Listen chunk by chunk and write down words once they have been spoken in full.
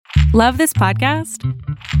Love this podcast?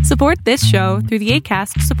 Support this show through the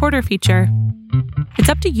Acast supporter feature. It's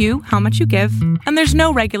up to you how much you give, and there's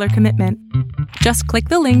no regular commitment. Just click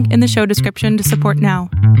the link in the show description to support now.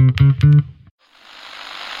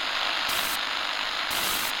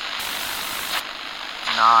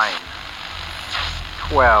 Nine,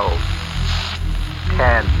 12,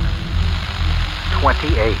 10,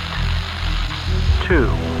 28, 2,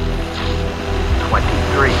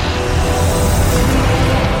 23.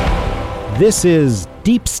 This is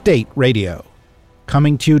Deep State Radio,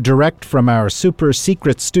 coming to you direct from our super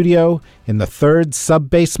secret studio in the third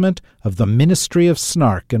sub-basement of the Ministry of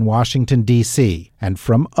Snark in Washington, D.C., and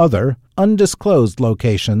from other undisclosed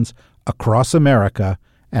locations across America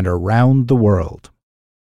and around the world.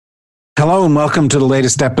 Hello and welcome to the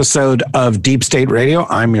latest episode of Deep State Radio.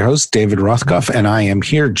 I'm your host, David Rothkopf, and I am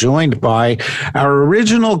here joined by our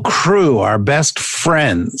original crew, our best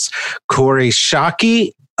friends, Kori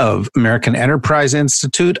Schake of American Enterprise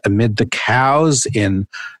Institute amid the cows in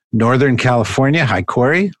Northern California. Hi,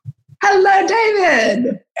 Kori. Hello,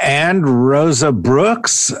 David. And Rosa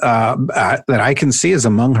Brooks, that I can see is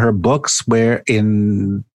among her books where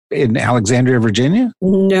in Alexandria, Virginia?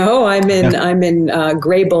 No, I'm in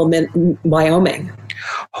Graybull, Wyoming.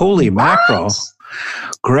 Holy mackerel.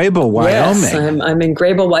 Graybull, Wyoming. Yes, I'm in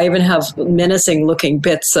Graybull. I even have menacing-looking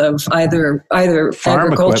bits of either farm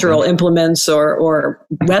agricultural implements or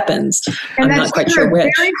weapons. And I'm not quite sure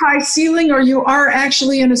which. Very high ceiling, or you are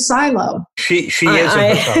actually in a silo. She is.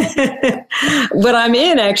 What I'm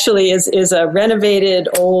in actually is a renovated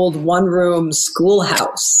old one-room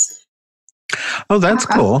schoolhouse. Oh, that's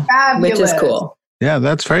cool. Fabulous. Which is cool. Yeah,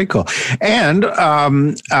 that's very cool. And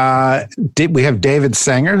we have David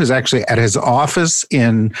Sanger, who's actually at his office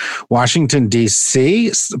in Washington,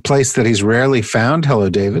 D.C., a place that he's rarely found. Hello,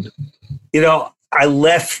 David. You know, I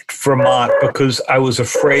left Vermont because I was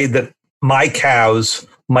afraid that my cows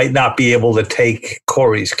might not be able to take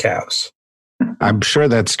Kori's cows. I'm sure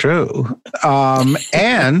that's true. I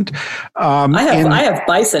have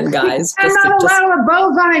bison, guys. I'm not allowed a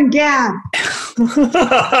bovine gab.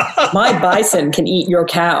 My bison can eat your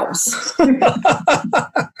cows.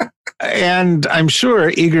 And I'm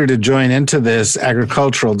sure eager to join into this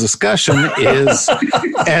agricultural discussion is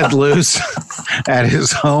Ed Luce at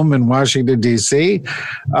his home in Washington, D.C.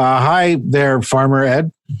 Hi there, Farmer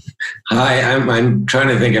Ed. Hi, I'm trying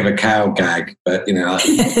to think of a cow gag, but, be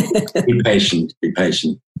patient.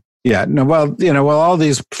 Yeah, no, well, all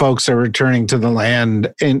these folks are returning to the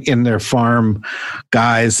land in their farm,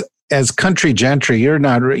 guys. As country gentry, you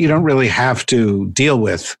don't really have to deal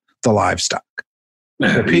with the livestock. No,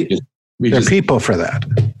 There are people for that.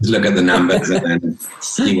 Look at the numbers and then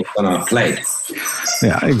see what's on our plate.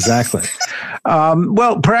 Yeah, exactly.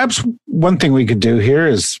 Well, perhaps one thing we could do here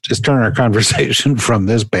is turn our conversation from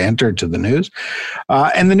this banter to the news.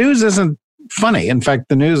 And the news isn't funny. In fact,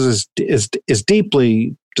 the news is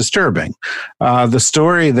deeply disturbing. The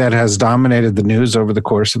story that has dominated the news over the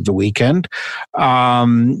course of the weekend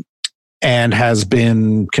and has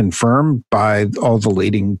been confirmed by all the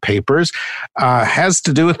leading papers, has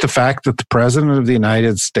to do with the fact that the President of the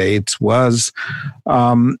United States was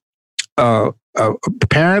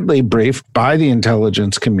apparently briefed by the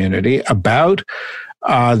intelligence community about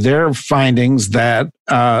their findings that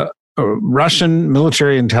Russian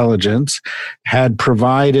military intelligence had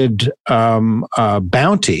provided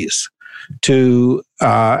bounties to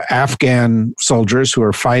Afghan soldiers who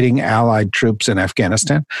are fighting Allied troops in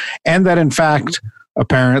Afghanistan, and that in fact,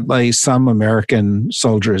 apparently some American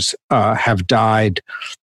soldiers have died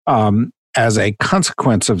as a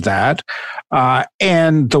consequence of that.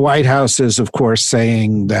 And the White House is, of course,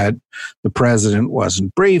 saying that the president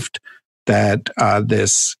wasn't briefed, that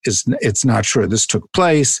it's not sure this took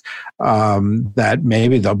place, that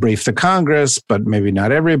maybe they'll brief the Congress, but maybe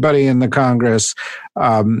not everybody in the Congress,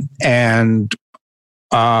 and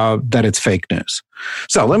that it's fake news.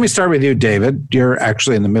 So let me start with you, David. You're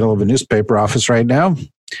actually in the middle of a newspaper office right now.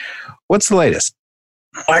 What's the latest?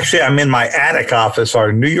 Actually, I'm in my attic office.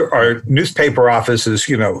 Our newspaper office is,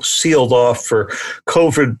 sealed off for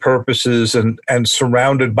COVID purposes and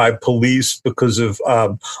surrounded by police because of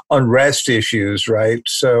unrest issues, right?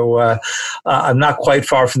 So I'm not quite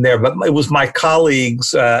far from there. But it was my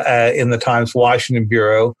colleagues in the Times Washington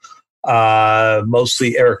Bureau,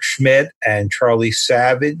 mostly Eric Schmidt and Charlie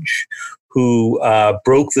Savage, who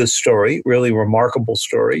broke this story, really remarkable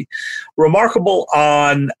story. Remarkable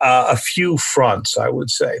on a few fronts, I would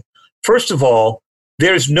say. First of all,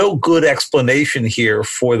 there's no good explanation here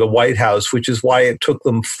for the White House, which is why it took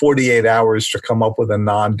them 48 hours to come up with a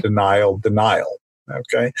non-denial denial.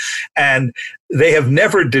 Okay. And they have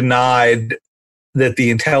never denied that the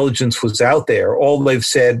intelligence was out there. All they've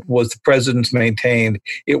said was the president's maintained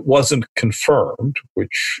it wasn't confirmed,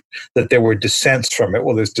 that there were dissents from it.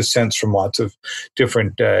 Well, there's dissents from lots of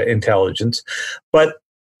different intelligence. But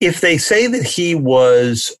if they say that he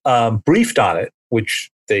was briefed on it,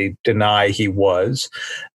 which they deny he was,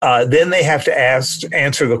 then they have to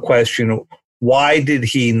answer the question, why did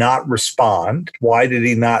he not respond? Why did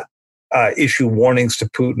he not issue warnings to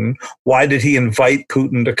Putin? Why did he invite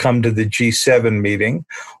Putin to come to the G7 meeting?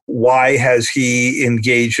 Why has he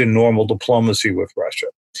engaged in normal diplomacy with Russia?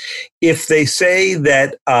 If they say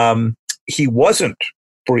that he wasn't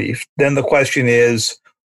briefed, then the question is,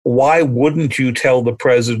 why wouldn't you tell the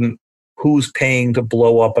president who's paying to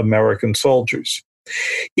blow up American soldiers?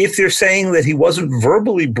 If they're saying that he wasn't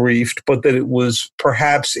verbally briefed, but that it was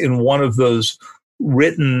perhaps in one of those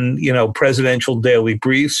written, presidential daily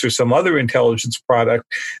briefs or some other intelligence product,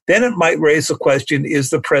 then it might raise the question,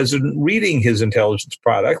 is the president reading his intelligence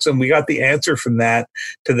products? And we got the answer from that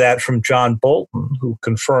from John Bolton, who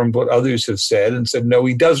confirmed what others have said and said, no,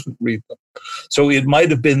 he doesn't read them. So it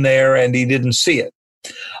might have been there and he didn't see it.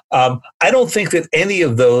 I don't think that any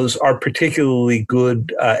of those are particularly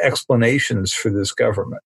good explanations for this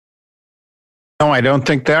government. No, I don't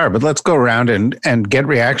think they are. But let's go around and get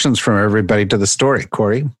reactions from everybody to the story.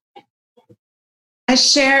 Corey? I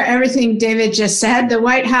share everything David just said. The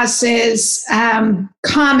White House's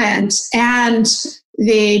comment and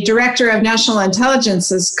the Director of National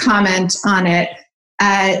Intelligence's comment on it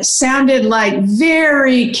sounded like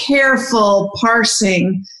very careful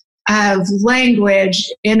parsing of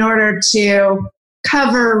language in order to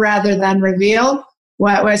cover rather than reveal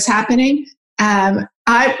what was happening.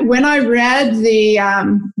 When I read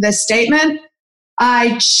the statement,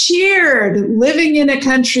 I cheered, living in a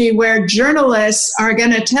country where journalists are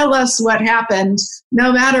going to tell us what happened,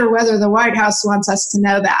 no matter whether the White House wants us to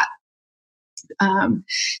know that.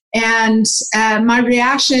 And my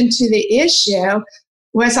reaction to the issue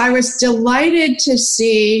was I was delighted to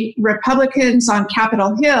see Republicans on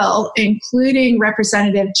Capitol Hill, including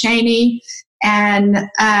Representative Cheney and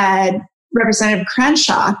Representative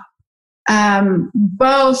Crenshaw,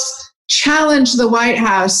 both challenge the White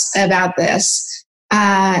House about this.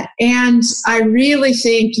 And I really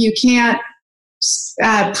think you can't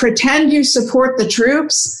pretend you support the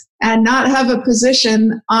troops and not have a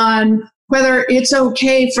position on whether it's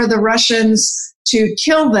okay for the Russians to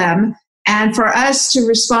kill them and for us to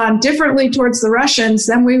respond differently towards the Russians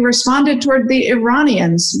than we responded toward the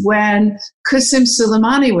Iranians when Qasem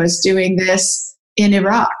Soleimani was doing this in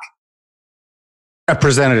Iraq.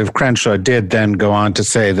 Representative Crenshaw did then go on to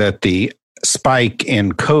say that the spike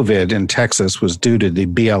in COVID in Texas was due to the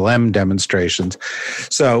BLM demonstrations.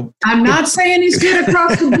 So I'm not saying he's good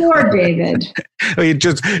across the board, David.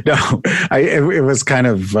 It was kind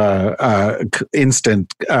of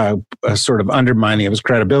instant sort of undermining of his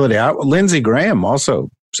credibility. Lindsey Graham also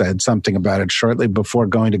said something about it shortly before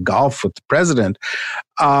going to golf with the president.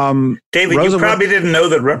 David, you probably didn't know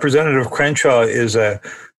that Representative Crenshaw is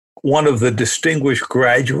one of the distinguished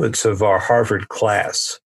graduates of our Harvard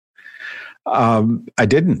class. I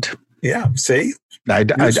didn't. Yeah, see?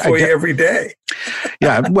 News for you every day.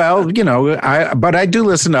 Yeah, well, but I do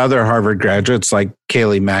listen to other Harvard graduates like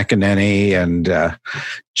Kayleigh McEnany and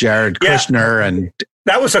Jared Kushner, and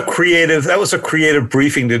that was a creative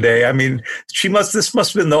briefing today. I mean, this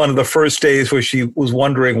must have been one of the first days where she was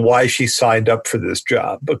wondering why she signed up for this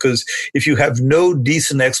job. Because if you have no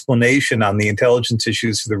decent explanation on the intelligence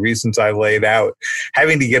issues for the reasons I laid out,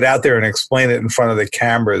 having to get out there and explain it in front of the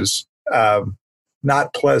cameras,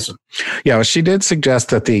 not pleasant. Yeah, well, she did suggest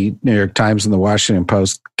that the New York Times and the Washington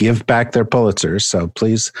Post give back their Pulitzers. So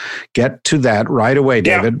please get to that right away,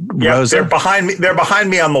 David. Yeah, Rosa, they're behind me. They're behind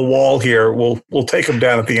me on the wall here. We'll take them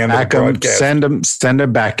down at the end of the broadcast. Send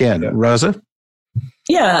them back in. Yeah. Rosa?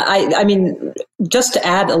 Yeah, I mean, just to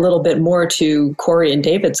add a little bit more to Corey and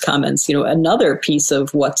David's comments, another piece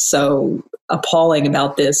of what's so appalling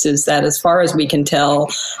about this is that as far as we can tell,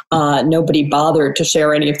 nobody bothered to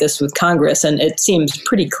share any of this with Congress. And it seems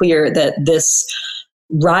pretty clear that this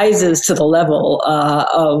rises to the level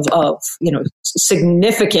of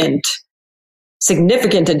significant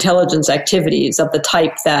intelligence activities of the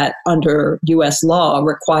type that under U.S. law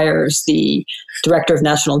requires the Director of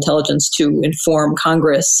National Intelligence to inform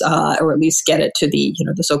Congress, or at least get it to the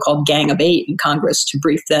so-called Gang of Eight in Congress to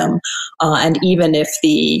brief them. And even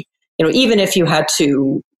if you had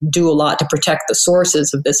to do a lot to protect the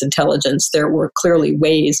sources of this intelligence, there were clearly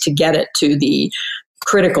ways to get it to the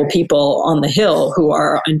critical people on the Hill who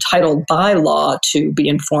are entitled by law to be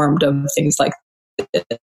informed of things like this.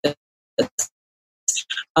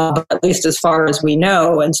 But at least as far as we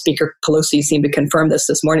know, and Speaker Pelosi seemed to confirm this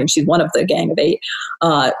morning, she's one of the Gang of Eight,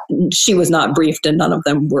 she was not briefed and none of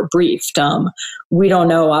them were briefed. We don't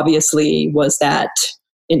know, obviously, was that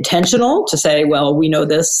intentional to say, well, we know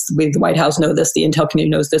this, the White House know this, the intel community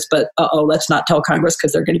knows this, but let's not tell Congress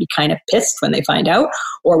because they're going to be kind of pissed when they find out?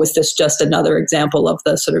 Or was this just another example of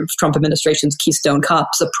the sort of Trump administration's Keystone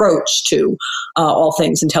Cops approach to all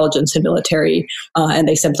things intelligence and military, and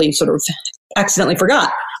they simply sort of accidentally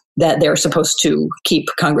forgot that they're supposed to keep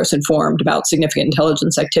Congress informed about significant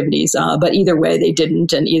intelligence activities. But either way, they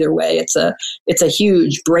didn't. And either way, it's a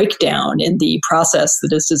huge breakdown in the process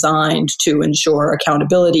that is designed to ensure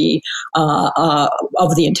accountability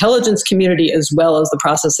of the intelligence community, as well as the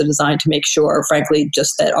process that is designed to make sure, frankly,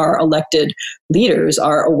 just that our elected leaders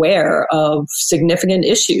are aware of significant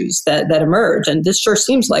issues that emerge. And this sure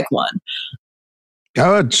seems like one.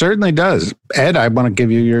 Oh, it certainly does. Ed, I want to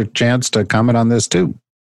give you your chance to comment on this too.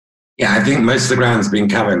 Yeah, I think most of the ground's been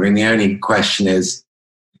covered. I mean, the only question is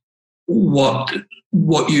what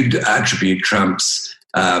you'd attribute Trump's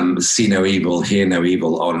see no evil, hear no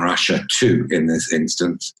evil on Russia to in this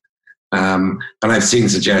instance. And I've seen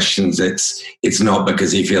suggestions it's not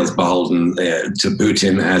because he feels beholden to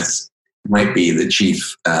Putin, as might be the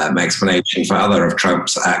chief explanation for other of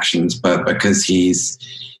Trump's actions, but because he's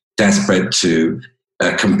desperate to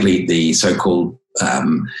complete the so-called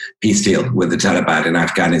peace deal with the Taliban in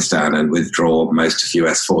Afghanistan and withdraw most of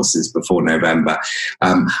US forces before November.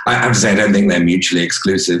 I have to say, I don't think they're mutually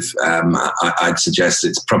exclusive. I'd suggest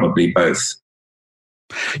it's probably both.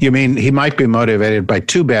 You mean he might be motivated by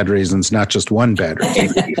two bad reasons, not just one bad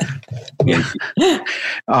reason? Yeah.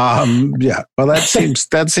 Well,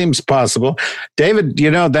 that seems possible. David,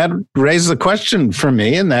 that raises a question for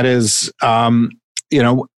me, and that is,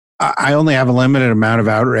 I only have a limited amount of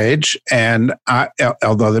outrage, and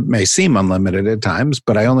although it may seem unlimited at times,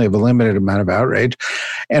 but I only have a limited amount of outrage,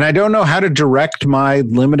 and I don't know how to direct my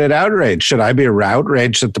limited outrage. Should I be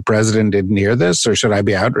outraged that the president didn't hear this, or should I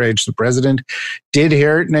be outraged the president did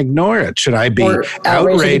hear it and ignore it? Should I be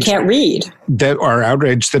outraged that he can't read, or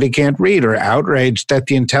outraged that he can't read, or outraged that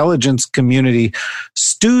the intelligence community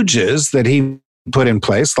stooges that he put in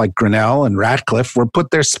place, like Grinnell and Ratcliffe, were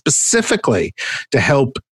put there specifically to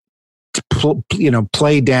help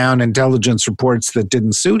play down intelligence reports that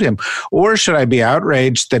didn't suit him? Or should I be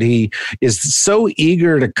outraged that he is so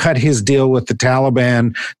eager to cut his deal with the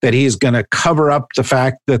Taliban that he's going to cover up the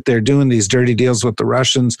fact that they're doing these dirty deals with the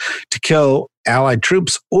Russians to kill Allied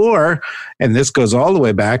troops? Or, and this goes all the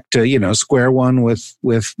way back to, square one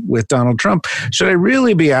with Donald Trump, should I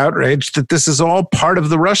really be outraged that this is all part of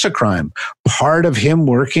the Russia crime, part of him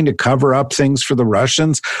working to cover up things for the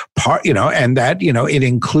Russians, and that, it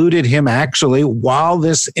included him actually, while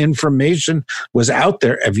this information was out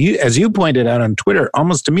there, as you pointed out on Twitter,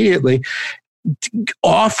 almost immediately,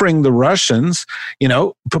 offering the Russians,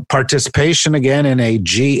 participation again in a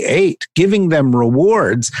G8, giving them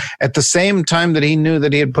rewards at the same time that he knew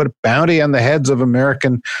that he had put a bounty on the heads of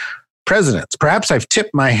American presidents. Perhaps I've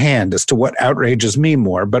tipped my hand as to what outrages me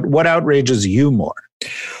more, but what outrages you more?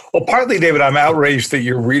 Well, partly, David, I'm outraged that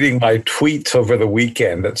you're reading my tweets over the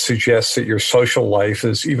weekend that suggests that your social life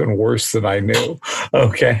is even worse than I knew.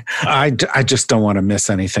 Okay. I just don't want to miss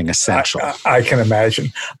anything essential. I can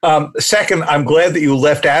imagine. Second, I'm glad that you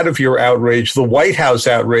left out of your outrage the White House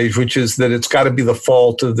outrage, which is that it's got to be the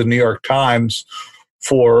fault of the New York Times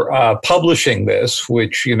for publishing this,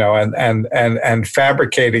 which, and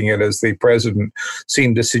fabricating it, as the president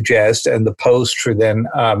seemed to suggest, and the Post for then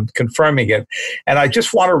confirming it. And I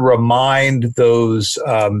just want to remind those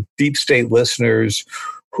deep state listeners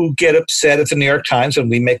who get upset at the New York Times, and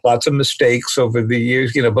we make lots of mistakes over the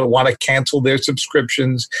years, but want to cancel their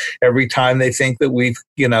subscriptions every time they think that we've,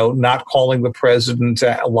 not calling the president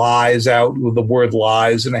lies out with the word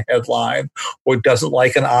lies in a headline, or doesn't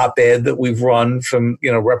like an op-ed that we've run from,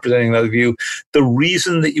 representing another view. The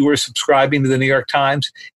reason that you were subscribing to the New York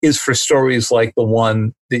Times is for stories like the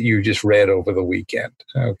one that you just read over the weekend.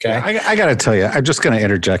 Okay. I got to tell you, I'm just going to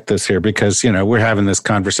interject this here because, we're having this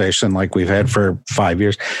conversation like we've had for 5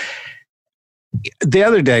 years. The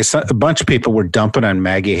other day, a bunch of people were dumping on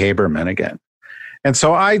Maggie Haberman again. And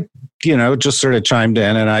so I, just sort of chimed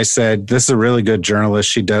in and I said, this is a really good journalist.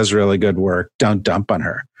 She does really good work. Don't dump on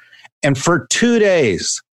her. And for 2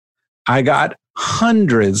 days, I got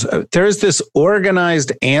hundreds. There's this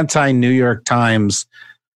organized anti-New York Times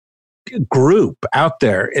group out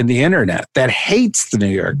there in the internet that hates the New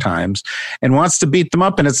York Times and wants to beat them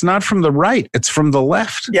up. And it's not from the right, it's from the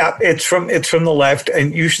left. Yeah, it's from the left.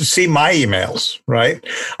 And you should see my emails, right?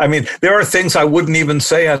 I mean, there are things I wouldn't even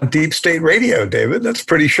say on Deep State Radio, David. That's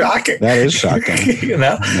pretty shocking. That is shocking.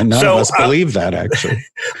 And none of us believe that, actually.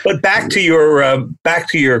 But back to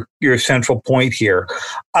your central point here.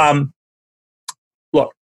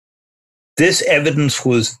 Look, this evidence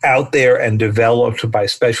was out there and developed by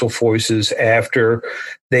special forces after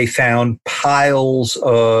they found piles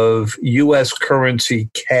of U.S. currency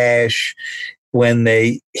cash when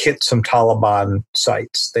they hit some Taliban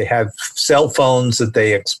sites. They have cell phones that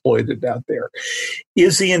they exploited out there.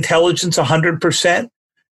 Is the intelligence 100%?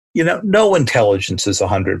 No intelligence is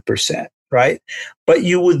 100%. Right? But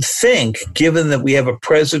you would think, given that we have a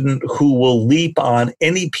president who will leap on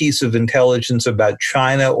any piece of intelligence about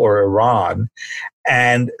China or Iran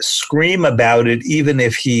and scream about it, even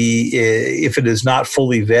if it is not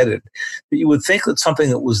fully vetted, that you would think that something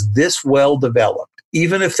that was this well developed,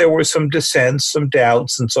 even if there were some dissents, some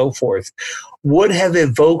doubts, and so forth, would have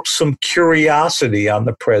evoked some curiosity on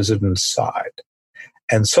the president's side.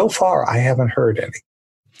 And so far, I haven't heard any.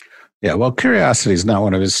 Yeah, well, curiosity is not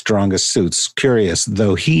one of his strongest suits, curious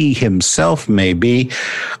though he himself may be.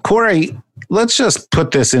 Corey, let's just put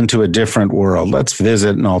this into a different world. Let's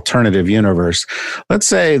visit an alternative universe. Let's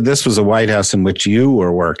say this was a White House in which you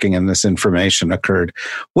were working and this information occurred.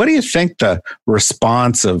 What do you think the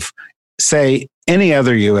response of, say, any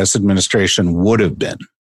other U.S. administration would have been?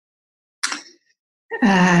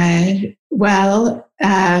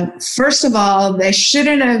 First of all, they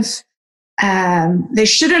shouldn't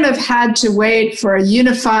have had to wait for a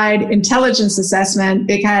unified intelligence assessment,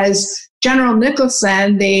 because General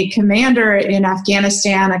Nicholson, the commander in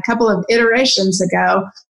Afghanistan, a couple of iterations ago,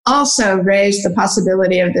 also raised the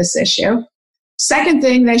possibility of this issue. Second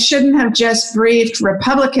thing, they shouldn't have just briefed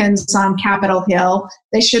Republicans on Capitol Hill.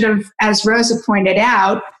 They should have, as Rosa pointed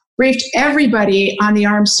out, briefed everybody on the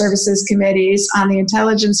armed services committees, on the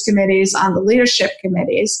intelligence committees, on the leadership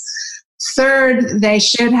committees. Third, they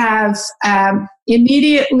should have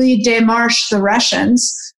immediately démarched the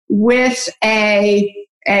Russians with a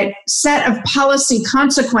set of policy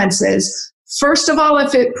consequences. First of all,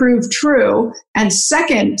 if it proved true, and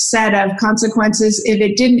second set of consequences if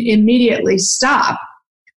it didn't immediately stop.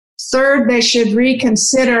 Third, they should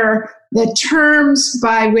reconsider the terms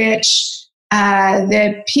by which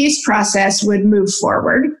the peace process would move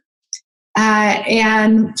forward.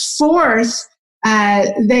 And fourth,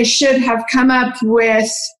 they should have come up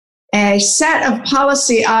with a set of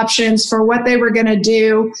policy options for what they were going to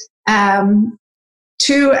do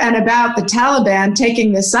to and about the Taliban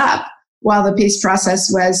taking this up while the peace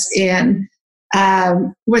process was in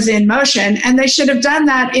motion. And they should have done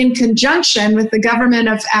that in conjunction with the government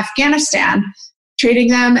of Afghanistan, treating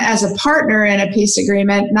them as a partner in a peace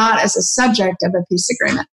agreement, not as a subject of a peace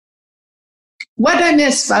agreement. What did I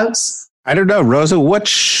miss, folks? I don't know, Rosa, what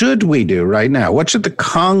should we do right now? What should the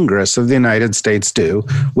Congress of the United States do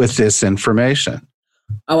with this information?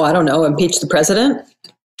 Oh, I don't know. Impeach the president?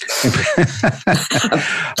 But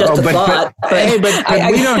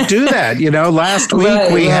we don't do that. Last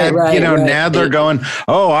week we had Nadler going,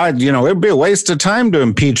 it'd be a waste of time to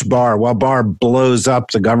impeach Barr while Barr blows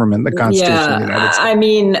up the government, the Constitution of the United States. I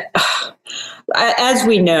mean, as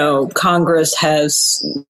we know, Congress has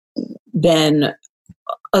been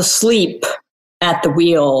asleep at the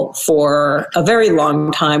wheel for a very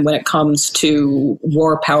long time when it comes to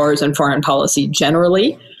war powers and foreign policy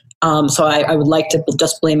generally. So I would like to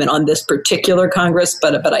just blame it on this particular Congress,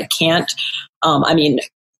 but I can't.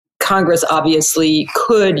 Congress obviously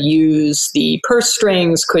could use the purse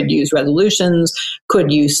strings, could use resolutions,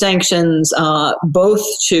 could use sanctions, both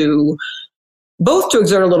to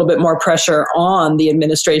exert a little bit more pressure on the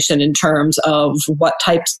administration in terms of what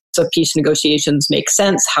types of peace negotiations make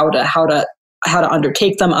sense, how to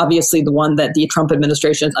undertake them. Obviously, the one that the Trump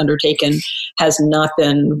administration has undertaken has not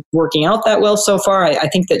been working out that well so far. I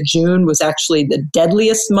think that June was actually the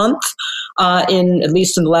deadliest month, at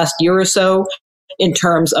least in the last year or so, in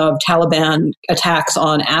terms of Taliban attacks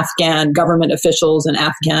on Afghan government officials and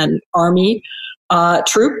Afghan army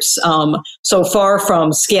troops. So far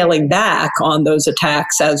from scaling back on those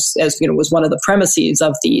attacks, as was one of the premises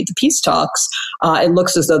of the peace talks, it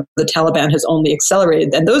looks as though the Taliban has only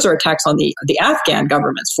accelerated, and those are attacks on the Afghan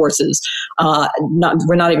government's forces.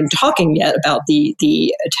 We're not even talking yet about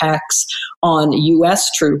the attacks on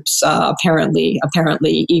U.S. troops, apparently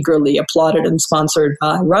eagerly applauded and sponsored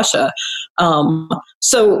by Russia.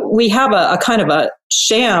 So we have a kind of a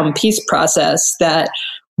sham peace process that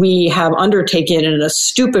we have undertaken in a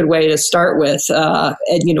stupid way to start with,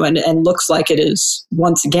 and looks like it is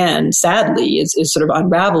once again, sadly, is sort of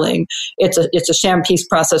unraveling. It's a sham peace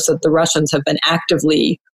process that the Russians have been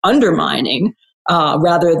actively undermining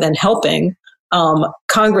rather than helping.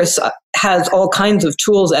 Congress has all kinds of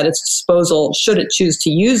tools at its disposal, should it choose to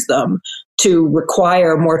use them, to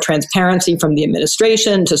require more transparency from the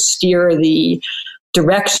administration, to steer the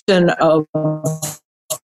direction of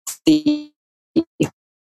the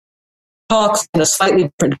talks in a slightly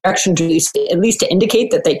different direction, to at least to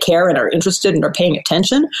indicate that they care and are interested and are paying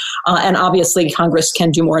attention. And obviously, Congress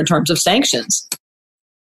can do more in terms of sanctions.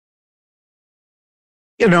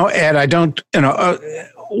 Ed, I don't,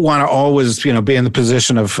 want to always, be in the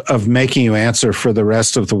position of making you answer for the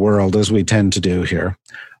rest of the world, as we tend to do here.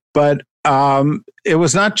 But it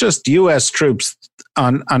was not just U.S. troops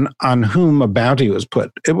on whom a bounty was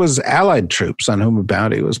put. It was Allied troops on whom a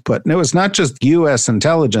bounty was put. And it was not just U.S.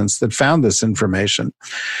 intelligence that found this information.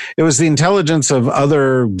 It was the intelligence of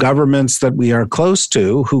other governments that we are close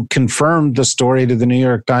to who confirmed the story to the New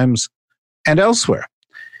York Times and elsewhere.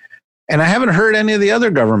 And I haven't heard any of the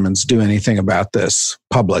other governments do anything about this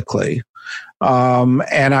publicly.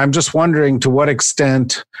 And I'm just wondering to what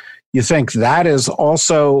extent you think that is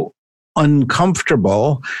also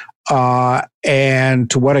uncomfortable, and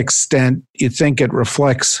to what extent you think it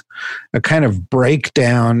reflects a kind of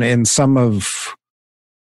breakdown in some of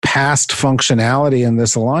past functionality in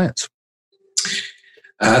this alliance.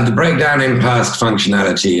 The breakdown in past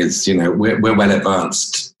functionality is, we're well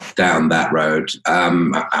advanced down that road.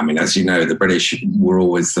 As you know, the British were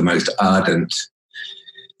always the most ardent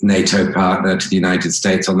NATO partner to the United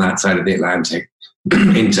States on that side of the Atlantic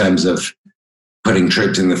in terms of putting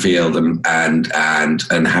troops in the field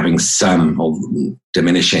and having some or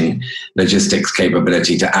diminishing logistics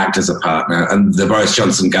capability to act as a partner. And the Boris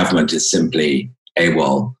Johnson government is simply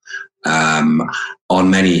AWOL on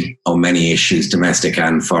many issues, domestic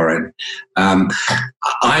and foreign.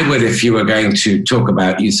 I would, if you were going to talk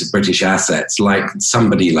about use of British assets, like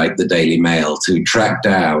somebody like the Daily Mail, to track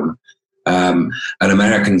down an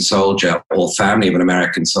American soldier or family of an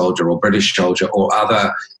American soldier or British soldier or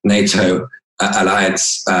other NATO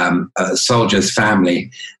alliance soldier's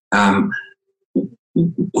family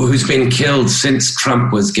who's been killed since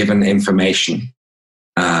Trump was given information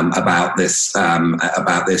about this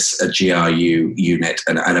GRU unit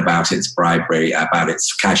and about its bribery, about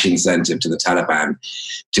its cash incentive to the Taliban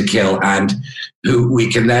to kill, and who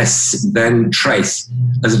we can then trace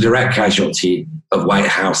as a direct casualty of White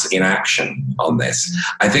House inaction on this.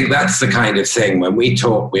 I think that's the kind of thing, when we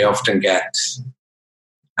talk, we often get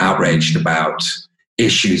outraged about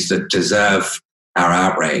issues that deserve our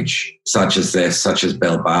outrage, such as this, such as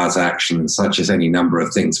Bill Barr's action, such as any number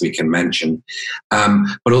of things we can mention,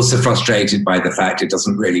 but also frustrated by the fact it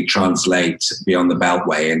doesn't really translate beyond the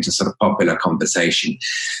Beltway into sort of popular conversation.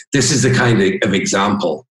 This is the kind of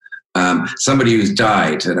example. Somebody who's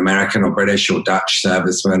died, an American or British or Dutch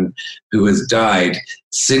serviceman who has died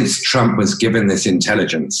since Trump was given this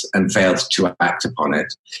intelligence and failed to act upon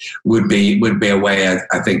it, would be a way,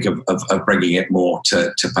 I think, of bringing it more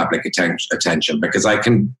to public attention. Because I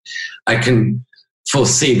can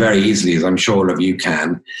foresee very easily, as I'm sure all of you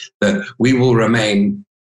can, that we will remain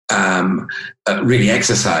really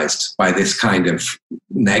exercised by this kind of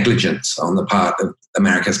negligence on the part of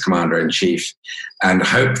America's commander-in-chief, and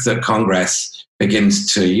hope that Congress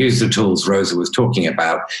begins to use the tools Rosa was talking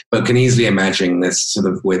about, but can easily imagine this sort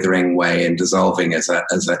of withering away and dissolving as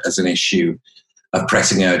an issue of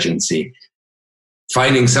pressing urgency.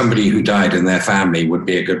 Finding somebody who died and their family would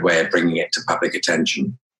be a good way of bringing it to public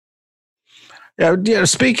attention. Yeah,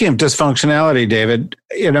 speaking of dysfunctionality, David,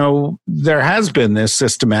 there has been this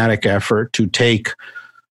systematic effort to take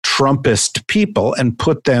Trumpist people and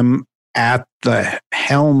put them at the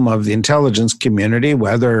helm of the intelligence community,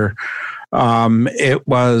 whether it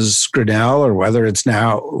was Grenell or whether it's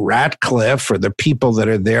now Ratcliffe or the people that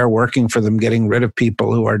are there working for them, getting rid of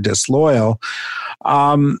people who are disloyal.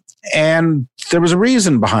 And there was a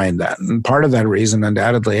reason behind that. And part of that reason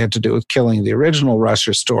undoubtedly had to do with killing the original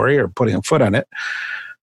Russia story or putting a foot on it.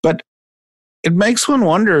 But it makes one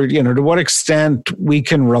wonder, to what extent we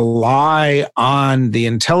can rely on the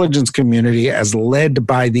intelligence community as led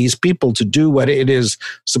by these people to do what it is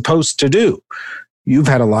supposed to do. You've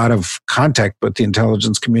had a lot of contact with the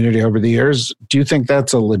intelligence community over the years. Do you think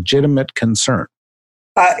that's a legitimate concern?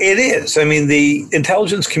 It is. The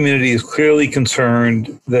intelligence community is clearly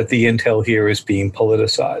concerned that the intel here is being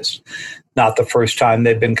politicized. Not the first time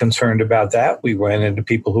they've been concerned about that. We ran into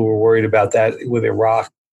people who were worried about that with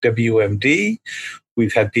Iraq WMD.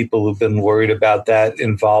 We've had people who've been worried about that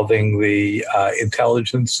involving the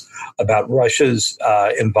intelligence about Russia's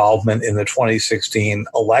involvement in the 2016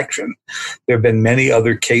 election. There have been many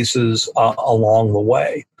other cases along the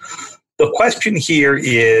way. The question here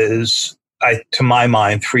is, to my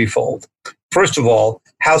mind, threefold. First of all,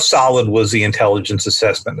 how solid was the intelligence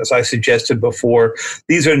assessment? As I suggested before,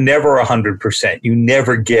 these are never 100%. You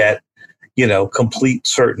never get, complete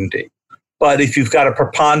certainty. But if you've got a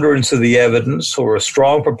preponderance of the evidence or a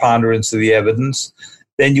strong preponderance of the evidence,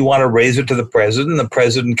 then you want to raise it to the president. The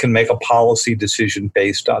president can make a policy decision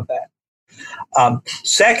based on that.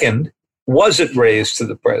 Second, was it raised to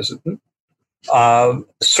the president?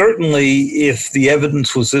 Certainly, if the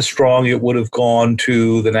evidence was this strong, it would have gone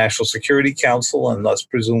to the National Security Council and thus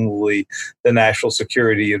presumably the National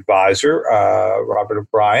Security Advisor, Robert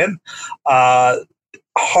O'Brien.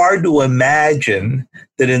 Hard to imagine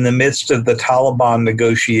that in the midst of the Taliban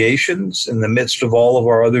negotiations, in the midst of all of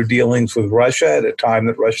our other dealings with Russia at a time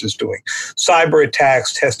that Russia's doing cyber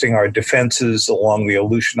attacks, testing our defenses along the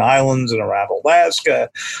Aleutian Islands and around Alaska,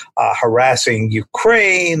 harassing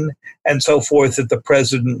Ukraine, and so forth, that the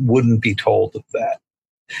president wouldn't be told of that.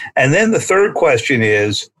 And then the third question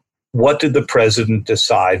is, what did the president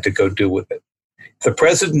decide to go do with it? If the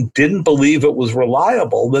president didn't believe it was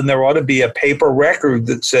reliable, then there ought to be a paper record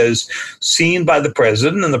that says seen by the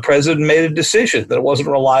president, and the president made a decision that it wasn't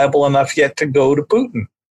reliable enough yet to go to Putin.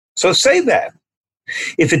 So say that.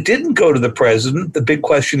 If it didn't go to the president, the big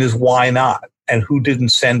question is why not? And who didn't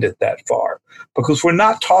send it that far? Because we're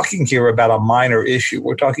not talking here about a minor issue.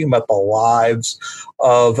 We're talking about the lives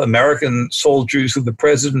of American soldiers who the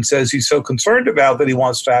president says he's so concerned about that he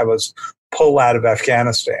wants to have us pull out of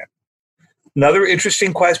Afghanistan. Another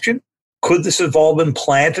interesting question, could this have all been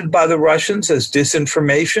planted by the Russians as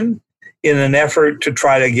disinformation in an effort to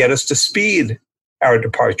try to get us to speed our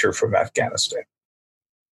departure from Afghanistan?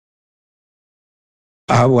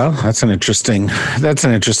 Well, that's an interesting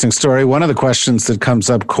story. One of the questions that comes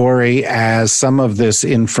up, Corey, as some of this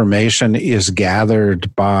information is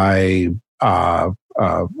gathered by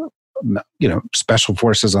special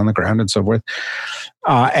forces on the ground and so forth,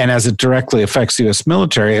 and as it directly affects the U.S.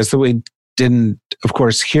 military, is that we didn't, of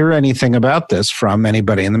course, hear anything about this from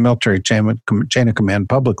anybody in the military chain of command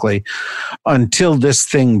publicly until this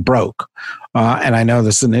thing broke. And I know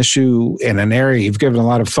this is an issue in an area you've given a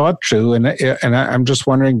lot of thought to, and I'm just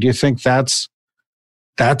wondering, do you think that's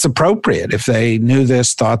appropriate if they knew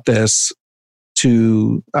this, thought this,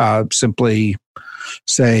 to simply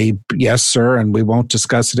say, yes, sir, and we won't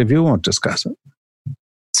discuss it if you won't discuss it?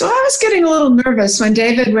 So I was getting a little nervous when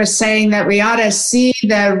David was saying that we ought to see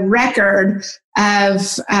the record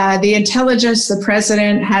of the intelligence the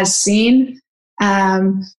president has seen,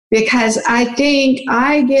 because I think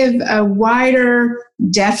I give a wider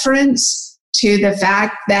deference to the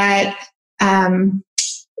fact that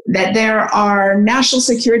that there are national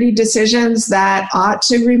security decisions that ought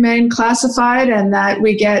to remain classified, and that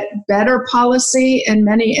we get better policy in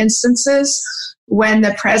many instances when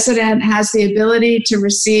the president has the ability to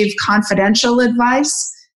receive confidential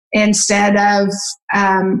advice instead of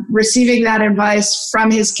receiving that advice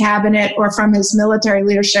from his cabinet or from his military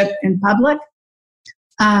leadership in public.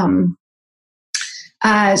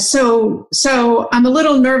 So I'm a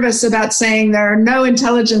little nervous about saying there are no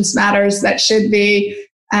intelligence matters that should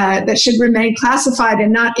remain classified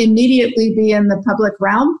and not immediately be in the public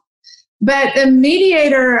realm. But the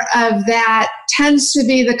mediator of that tends to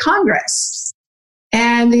be the Congress.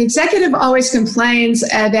 And the executive always complains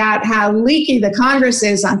about how leaky the Congress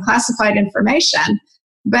is on classified information.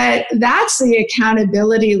 But that's the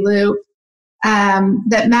accountability loop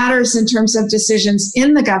that matters in terms of decisions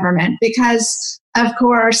in the government, because, of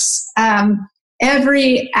course,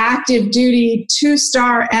 every active duty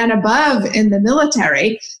 2-star and above in the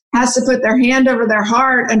military has to put their hand over their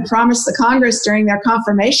heart and promise the Congress during their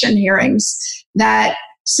confirmation hearings that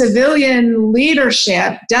civilian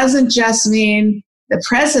leadership doesn't just mean the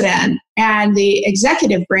president and the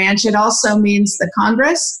executive branch, it also means the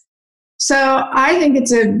Congress. So I think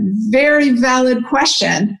it's a very valid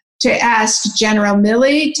question to ask General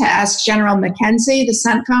Milley, to ask General McKenzie, the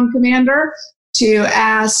CENTCOM commander, to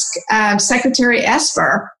ask Secretary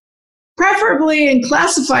Esper, preferably in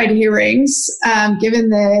classified hearings, given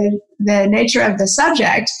the nature of the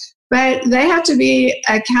subject, but they have to be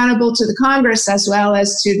accountable to the Congress as well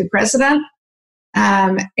as to the president.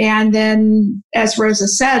 And then, as Rosa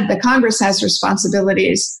said, the Congress has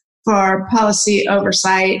responsibilities for policy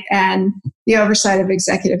oversight and the oversight of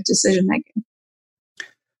executive decision making.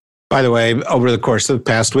 By the way, over the course of the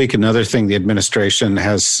past week, another thing the administration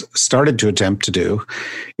has started to attempt to do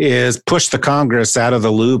is push the Congress out of the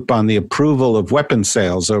loop on the approval of weapons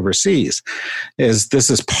sales overseas. This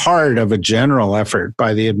is part of a general effort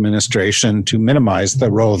by the administration to minimize the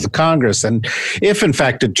role of the Congress. And if, in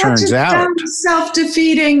fact, it turns out...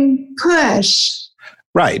 self-defeating push.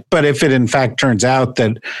 Right. But if it in fact turns out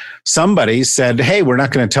that somebody said, hey, we're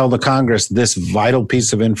not going to tell the Congress this vital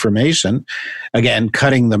piece of information, again,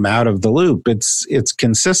 cutting them out of the loop, it's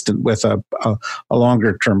consistent with a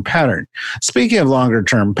longer term pattern. Speaking of longer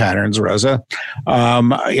term patterns, Rosa,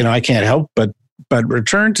 I can't help but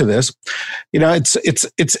return to this.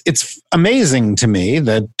 It's amazing to me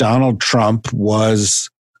that Donald Trump was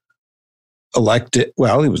elected.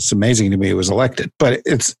 Well, it was amazing to me he was elected, but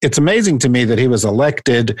it's amazing to me that he was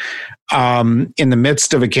elected in the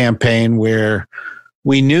midst of a campaign where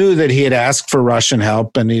we knew that he had asked for Russian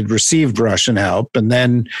help and he'd received Russian help. And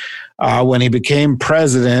then when he became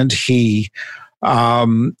president, he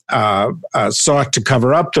sought to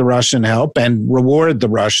cover up the Russian help and reward the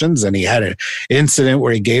Russians. And he had an incident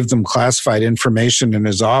where he gave them classified information in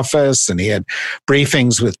his office, and he had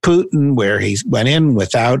briefings with Putin where he went in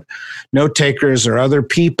without note takers or other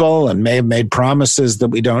people and may have made promises that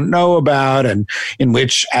we don't know about, and in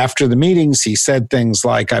which after the meetings he said things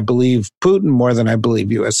like, I believe Putin more than I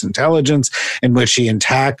believe U.S. intelligence, in which he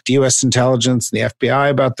attacked U.S. intelligence and the FBI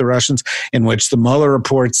about the Russians, in which the Mueller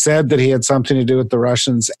report said that he had something to do with the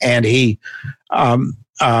Russians, and he,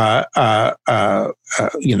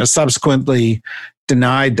 subsequently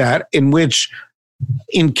denied that. In which,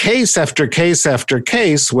 in case after case after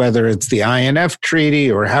case, whether it's the INF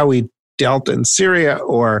Treaty or how he dealt in Syria,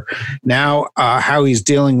 or now how he's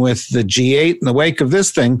dealing with the G8 in the wake of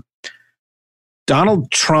this thing, Donald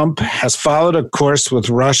Trump has followed a course with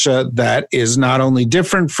Russia that is not only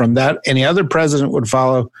different from that any other president would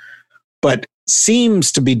follow, but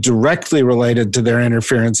seems to be directly related to their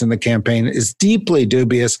interference in the campaign, is deeply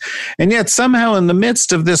dubious. And yet somehow in the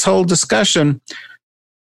midst of this whole discussion,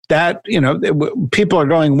 that, people are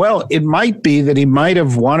going, well, it might be that he might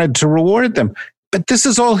have wanted to reward them. But this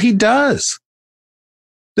is all he does.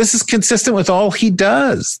 This is consistent with all he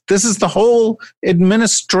does. This is the whole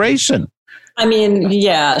administration. I mean,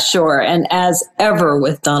 yeah, sure. And as ever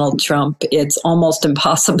with Donald Trump, it's almost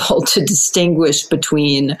impossible to distinguish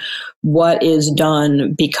between what is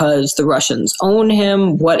done because the Russians own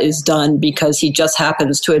him, what is done because he just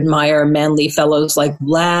happens to admire manly fellows like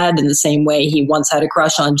Vlad in the same way he once had a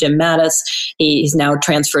crush on Jim Mattis. He's now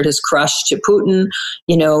transferred his crush to Putin.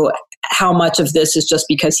 How much of this is just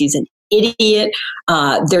because he's an idiot?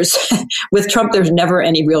 With Trump, there's never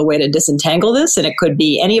any real way to disentangle this, and it could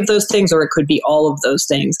be any of those things, or it could be all of those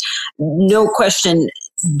things. No question.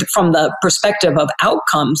 From the perspective of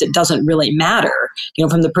outcomes, it doesn't really matter.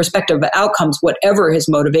 From the perspective of outcomes, whatever his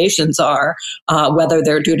motivations are, whether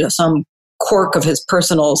they're due to some quirk of his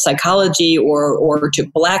personal psychology or to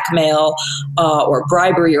blackmail or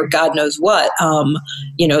bribery or God knows what,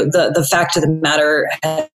 the fact of the matter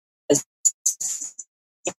is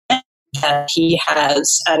that he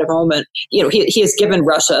has, at a moment, he has given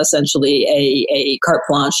Russia essentially a carte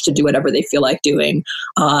blanche to do whatever they feel like doing,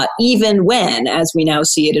 even when, as we now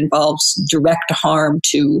see, it involves direct harm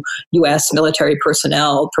to U.S. military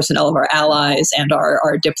personnel of our allies, and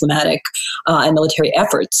our diplomatic and military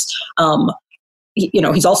efforts.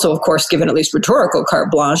 He's also, of course, given at least rhetorical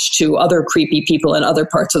carte blanche to other creepy people in other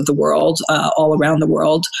parts of the world, all around the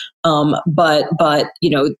world. But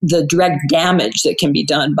the direct damage that can be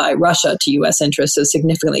done by Russia to U.S. interests is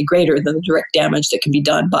significantly greater than the direct damage that can be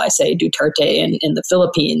done by, say, Duterte in the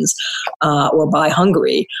Philippines or by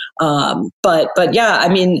Hungary. But yeah, I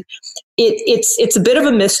mean, it's a bit of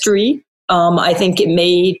a mystery. I think it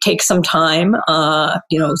may take some time,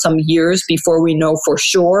 some years before we know for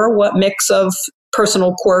sure what mix of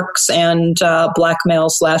personal quirks and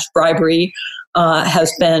blackmail/bribery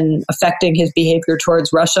has been affecting his behavior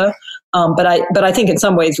towards Russia. But I think in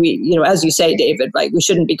some ways we, as you say, David, right, we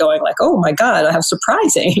shouldn't be going like, oh my God, how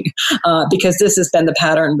surprising, because this has been the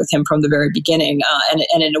pattern with him from the very beginning, and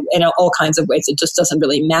in all kinds of ways, it just doesn't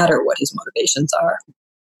really matter what his motivations are.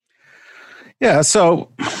 Yeah,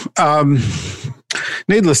 so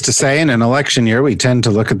needless to say, in an election year, we tend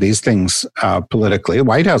to look at these things politically. The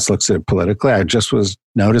White House looks at it politically. I just was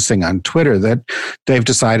noticing on Twitter that they've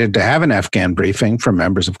decided to have an Afghan briefing for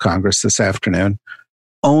members of Congress this afternoon.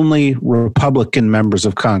 Only Republican members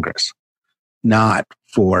of Congress, not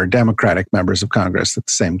for Democratic members of Congress at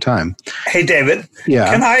the same time. Hey, David.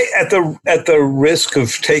 Yeah. Can I, at the risk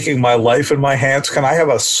of taking my life in my hands, can I have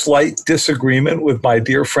a slight disagreement with my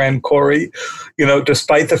dear friend Corey? You know,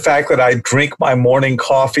 despite the fact that I drink my morning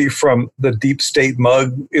coffee from the deep state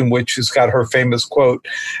mug in which has got her famous quote,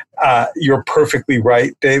 "You're perfectly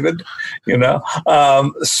right, David." You know,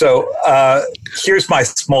 so here's my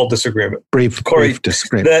small disagreement. Brief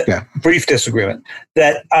disagreement. Brief disagreement.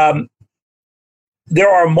 That there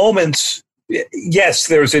are moments. Yes,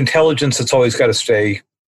 there's intelligence that's always got to stay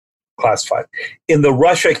classified. In the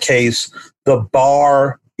Russia case, the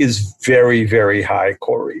bar is very, very high,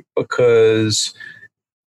 Corey, because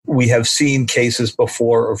we have seen cases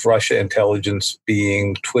before of Russia intelligence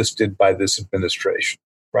being twisted by this administration,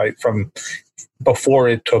 right, from before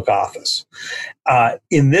it took office.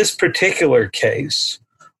 In this particular case,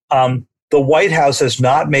 the White House has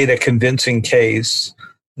not made a convincing case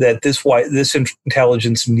that this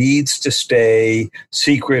intelligence needs to stay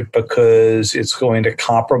secret because it's going to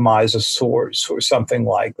compromise a source or something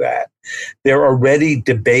like that. They're already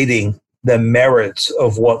debating the merits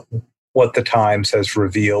of what the Times has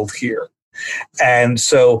revealed here. And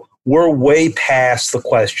so we're way past the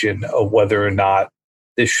question of whether or not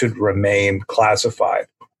this should remain classified.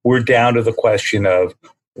 We're down to the question of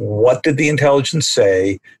what did the intelligence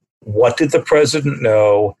say? What did the president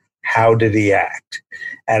know? How did he act?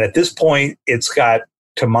 And at this point, it's got,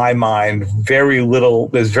 to my mind,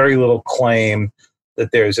 there's very little claim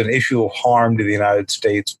that there's an issue of harm to the United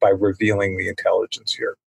States by revealing the intelligence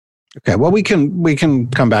here. Okay, well, we can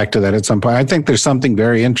come back to that at some point. I think there's something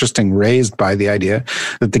very interesting raised by the idea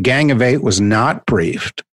that the Gang of Eight was not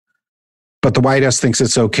briefed, but the White House thinks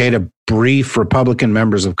it's okay to brief Republican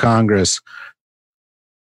members of Congress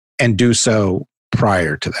and do so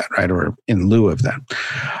prior to that, right, or in lieu of that.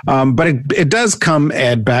 But it does come,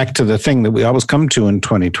 Ed, back to the thing that we always come to in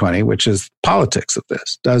 2020, which is politics of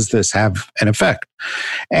this. Does this have an effect?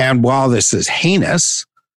 And while this is heinous,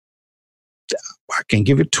 I can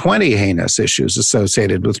give you 20 heinous issues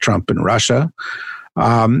associated with Trump in Russia,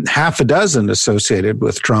 half a dozen associated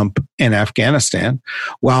with Trump in Afghanistan.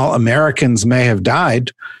 While Americans may have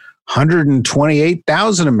died,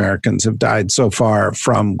 128,000 Americans have died so far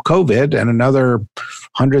from COVID, and another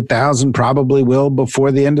 100,000 probably will before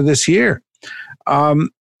the end of this year.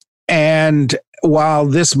 And while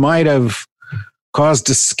this might have caused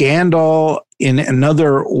a scandal in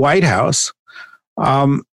another White House,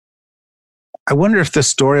 I wonder if this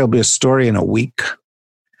story will be a story in a week,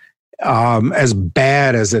 as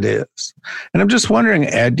bad as it is. And I'm just wondering,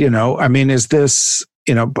 Ed, is this,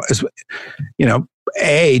 do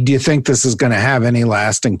you think this is going to have any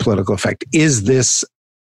lasting political effect? Is this,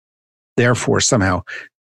 therefore, somehow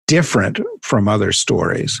different from other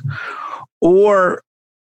stories? Or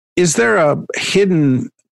is there a hidden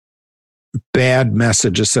bad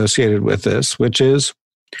message associated with this, which is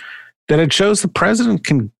that it shows the president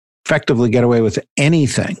can effectively get away with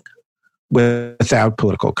anything without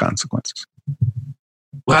political consequences?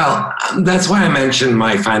 Well, that's why I mentioned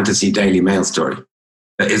my fantasy Daily Mail story.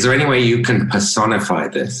 Is there any way you can personify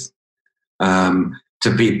this to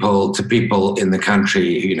people in the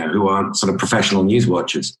country, who aren't sort of professional news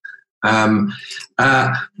watchers? Because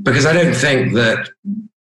I don't think that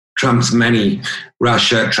Trump's many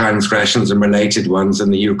Russia transgressions and related ones,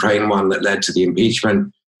 and the Ukraine one that led to the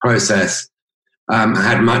impeachment process,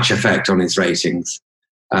 had much effect on his ratings.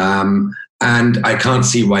 And I can't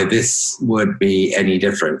see why this would be any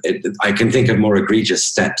different. I can think of more egregious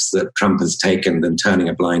steps that Trump has taken than turning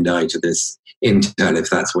a blind eye to this intel, if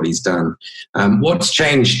that's what he's done. What's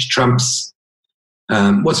changed the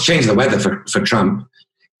weather for Trump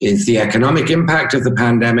is the economic impact of the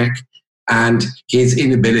pandemic and his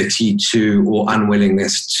inability to, or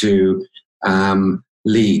unwillingness to,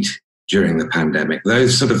 lead during the pandemic.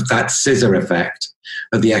 That scissor effect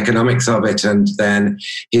of the economics of it, and then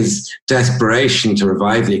his desperation to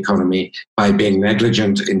revive the economy by being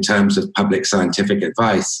negligent in terms of public scientific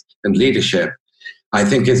advice and leadership, I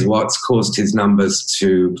think is what's caused his numbers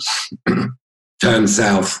to turn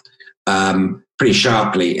south pretty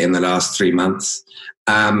sharply in the last 3 months.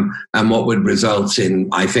 And what would result in,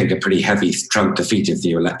 I think, a pretty heavy Trump defeat if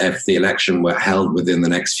the election were held within the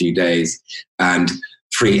next few days and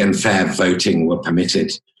free and fair voting were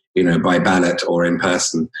permitted, by ballot or in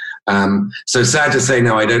person. So sad to say,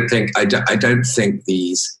 no, I don't think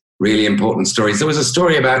these really important stories. There was a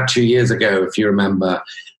story about 2 years ago, if you remember,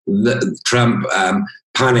 that Trump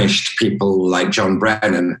punished people like John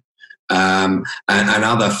Brennan and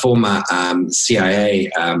other former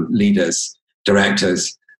CIA leaders,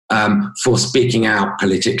 directors, for speaking out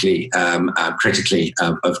politically, critically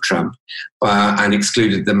of Trump, and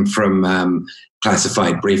excluded them from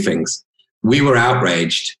classified briefings. We were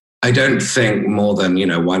outraged. I don't think more than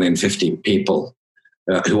 1 in 50 people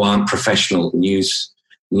who aren't professional news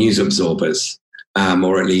absorbers,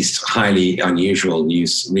 or at least highly unusual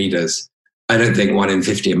news readers. I don't think 1 in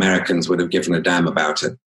 50 Americans would have given a damn about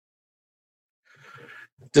it.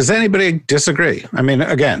 Does anybody disagree? I mean,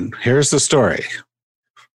 again, here's the story.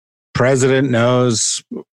 President knows,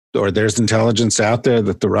 or there's intelligence out there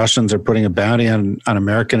that the Russians are putting a bounty on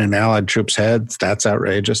American and allied troops' heads. That's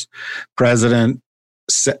outrageous. President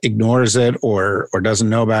ignores it or doesn't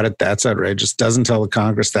know about it. That's outrageous. Doesn't tell the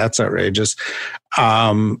Congress. That's outrageous.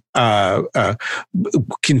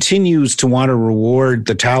 Continues to want to reward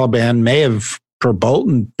the Taliban. May have, per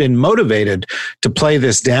Bolton, been motivated to play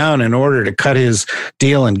this down in order to cut his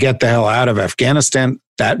deal and get the hell out of Afghanistan.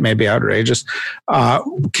 That may be outrageous.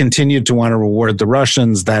 Continued to want to reward the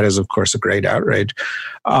Russians. That is, of course, a great outrage.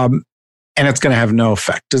 And it's going to have no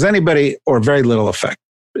effect. Does anybody, or very little effect?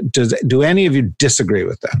 Do any of you disagree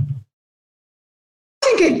with that? I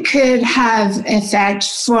think it could have effect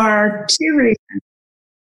for two reasons.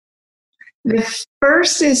 The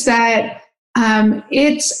first is that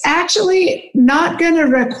it's actually not going to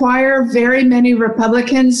require very many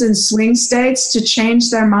Republicans in swing states to change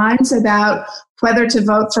their minds about whether to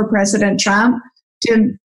vote for President Trump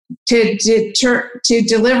to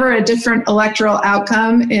deliver a different electoral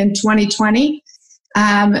outcome in 2020.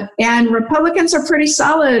 And Republicans are pretty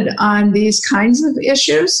solid on these kinds of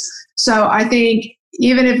issues. So I think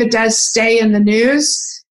even if it does stay in the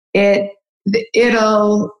news,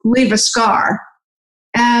 it'll leave a scar.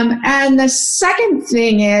 And the second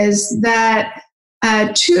thing is that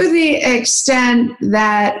to the extent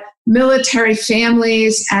that military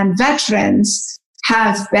families and veterans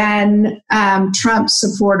have been Trump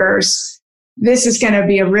supporters, this is going to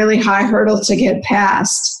be a really high hurdle to get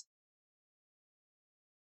past.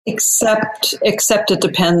 Except it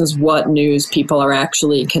depends what news people are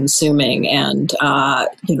actually consuming. And,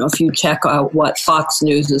 if you check out what Fox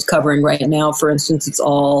News is covering right now, for instance, it's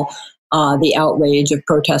all the outrage of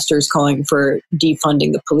protesters calling for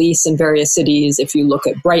defunding the police in various cities. If you look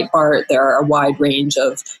at Breitbart, there are a wide range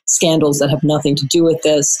of scandals that have nothing to do with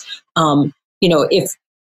this. If,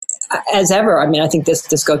 as ever, I think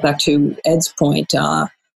this goes back to Ed's point,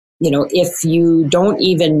 if you don't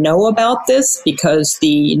even know about this because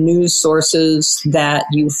the news sources that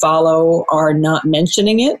you follow are not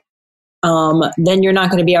mentioning it, then you're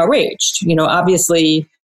not going to be outraged. Obviously,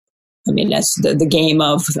 that's the game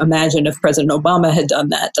of imagine if President Obama had done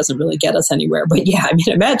that. Doesn't really get us anywhere. But yeah,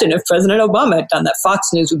 imagine if President Obama had done that. Fox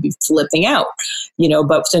News would be flipping out,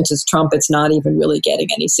 but since it's Trump, it's not even really getting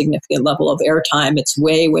any significant level of airtime. It's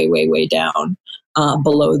way, way, way, way down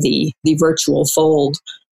below the virtual fold.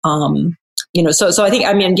 So I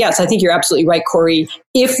think, yes, I think you're absolutely right, Corey.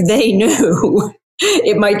 If they knew,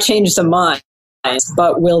 it might change some minds,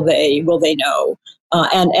 but will they know?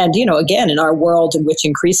 And again, in our world in which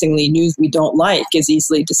increasingly news we don't like is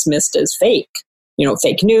easily dismissed as fake.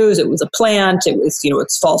 Fake news, it was a plant, it was,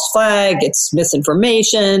 it's false flag, it's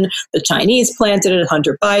misinformation, the Chinese planted it,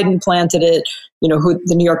 Hunter Biden planted it,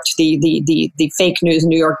 the fake news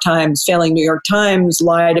New York Times, failing New York Times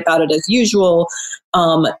lied about it as usual.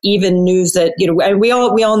 Even news that, and we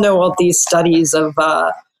all know all these studies of,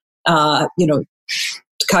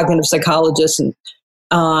 cognitive psychologists and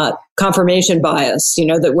confirmation bias,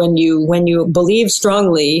 that when you believe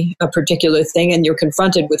strongly a particular thing and you're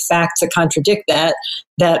confronted with facts that contradict that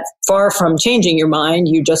far from changing your mind,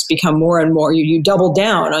 you just become more and more, you double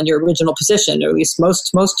down on your original position, or at least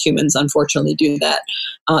most humans unfortunately do that.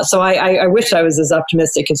 So I wish I was as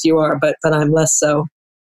optimistic as you are, but I'm less so.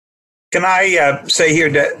 Can I say here,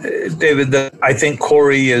 David, that I think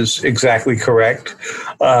Corey is exactly correct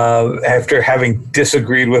after having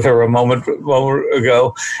disagreed with her a moment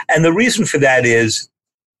ago. And the reason for that is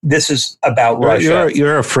this is about Russia.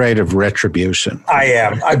 You're afraid of retribution. I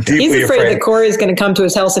am. I'm deeply He's afraid that Corey is going to come to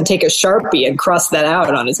his house and take a Sharpie and cross that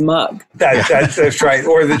out on his mug. That's right.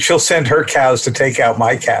 Or that she'll send her cows to take out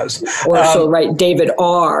my cows. Or she'll write David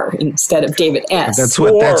R. instead of David S. That's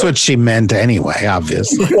what she meant anyway,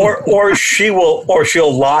 obviously. or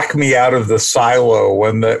she'll lock me out of the silo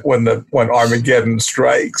when Armageddon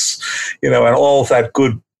strikes, and all of that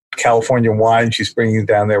good California wine she's bringing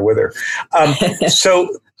down there with her.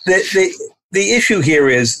 So the issue here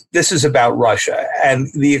is this is about Russia,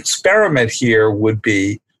 and the experiment here would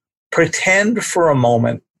be pretend for a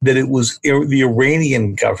moment that it was the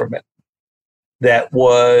Iranian government that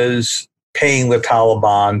was paying the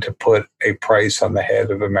Taliban to put a price on the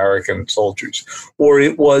head of American soldiers, or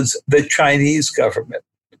it was the Chinese government.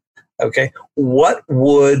 Okay, what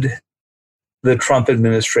would the Trump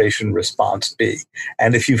administration response be?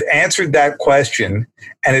 And if you've answered that question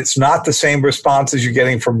and it's not the same response as you're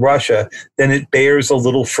getting from Russia, then it bears a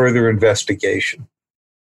little further investigation.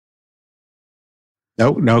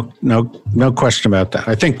 No question about that.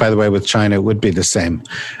 I think, by the way, with China, it would be the same.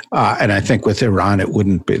 And I think with Iran, it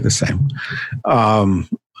wouldn't be the same.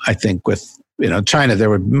 I think with China,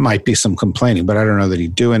 there might be some complaining, but I don't know that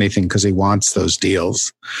he'd do anything because he wants those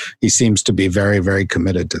deals. He seems to be very, very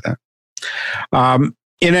committed to that.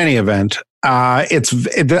 In any event, I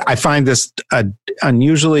find this an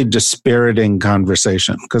unusually dispiriting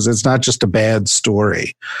conversation because it's not just a bad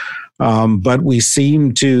story, but we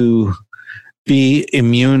seem to be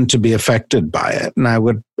immune to be affected by it. And I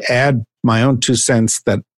would add my own 2 cents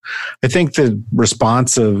that I think the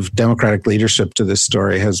response of Democratic leadership to this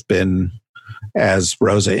story has been, as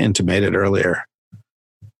Rosa intimated earlier,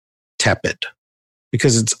 tepid,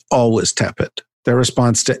 because it's always tepid. Their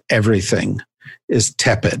response to everything is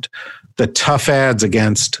tepid. The tough ads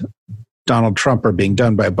against Donald Trump are being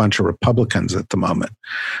done by a bunch of Republicans at the moment.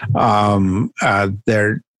 And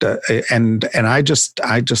I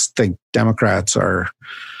just think Democrats are,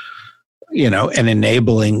 an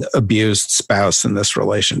enabling abused spouse in this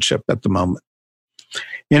relationship at the moment.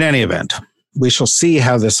 In any event, we shall see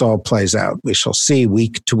how this all plays out. We shall see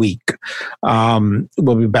week to week.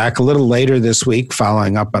 We'll be back a little later this week,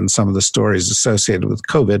 following up on some of the stories associated with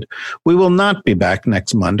COVID. We will not be back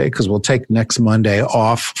next Monday because we'll take next Monday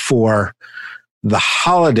off for the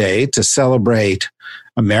holiday to celebrate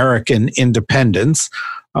American independence,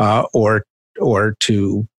 or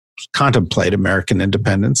to contemplate American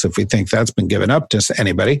independence if we think that's been given up to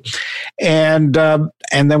anybody. And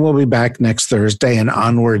then we'll be back next Thursday and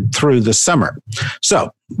onward through the summer.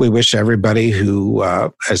 So we wish everybody who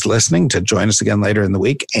is listening to join us again later in the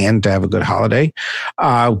week and to have a good holiday.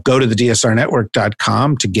 Go to the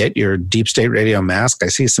DSRnetwork.com to get your Deep State Radio mask. I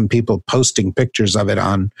see some people posting pictures of it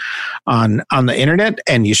on the internet,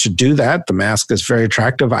 and you should do that. The mask is very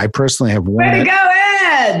attractive. I personally have worn it. Way to go,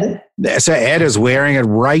 Ed! So Ed is wearing it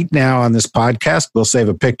right now on this podcast. We'll save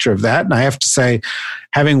a picture of that. And I have to say,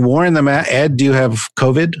 having worn them, Ed, do you have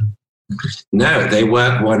COVID? No, they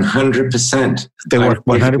work 100%. They work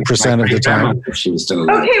 100% of the time. If she was still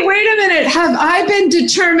alive. Okay, wait a minute. Have I been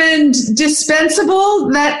determined dispensable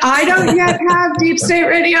that I don't yet have Deep State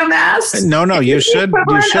Radio masks? No, you should.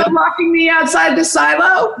 You should. Of locking me outside the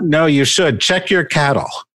silo? No, you should. Check your cattle.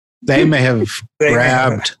 They may have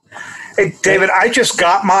grabbed. Hey, David, I just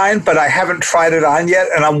got mine, but I haven't tried it on yet.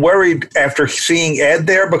 And I'm worried after seeing Ed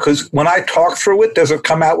there, because when I talk through it, does it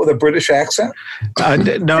come out with a British accent?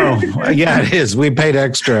 No. Yeah, it is. We paid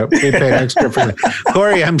extra. For it.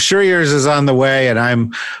 Corey, I'm sure yours is on the way. And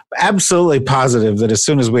I'm absolutely positive that as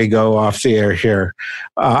soon as we go off the air here,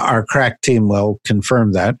 our crack team will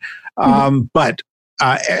confirm that. But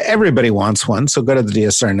everybody wants one. So go to the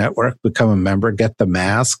DSR Network, become a member, get the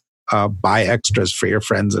mask. Buy extras for your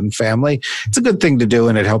friends and family. It's a good thing to do,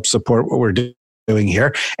 and it helps support what we're doing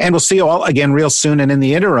here. And we'll see you all again real soon. And in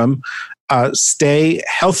the interim, stay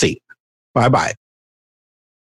healthy. Bye-bye.